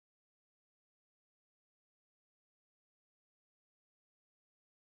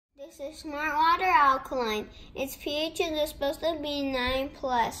This is SmartWater Alkaline. Its pH is supposed to be 9+.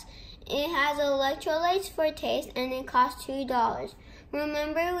 It has electrolytes for taste and it costs $2.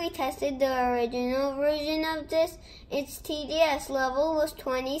 Remember we tested the original version of this? Its TDS level was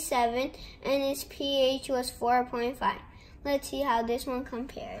 27 and its pH was 4.5. Let's see how this one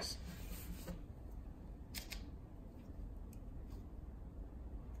compares.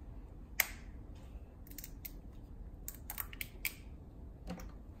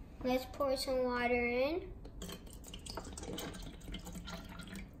 Let's pour some water in.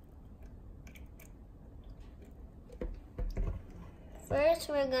 First,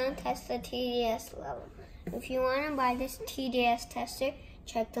 we're going to test the TDS level. If you want to buy this TDS tester,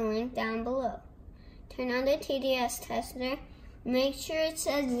 check the link down below. Turn on the TDS tester, make sure it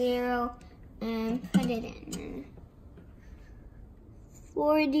says 0, and put it in.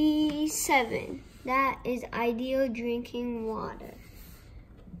 47. That is ideal drinking water.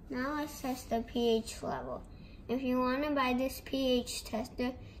 Now let's test the pH level. If you want to buy this pH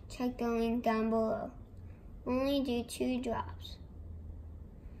tester, check the link down below. Only do 2 drops.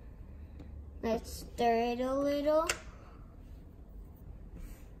 Let's stir it a little.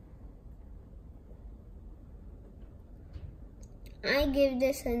 I give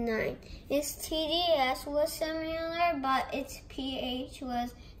this a 9. Its TDS was similar, but its pH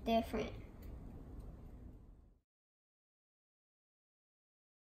was different.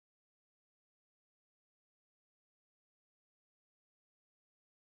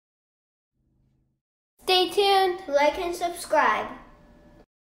 Stay tuned, like and subscribe.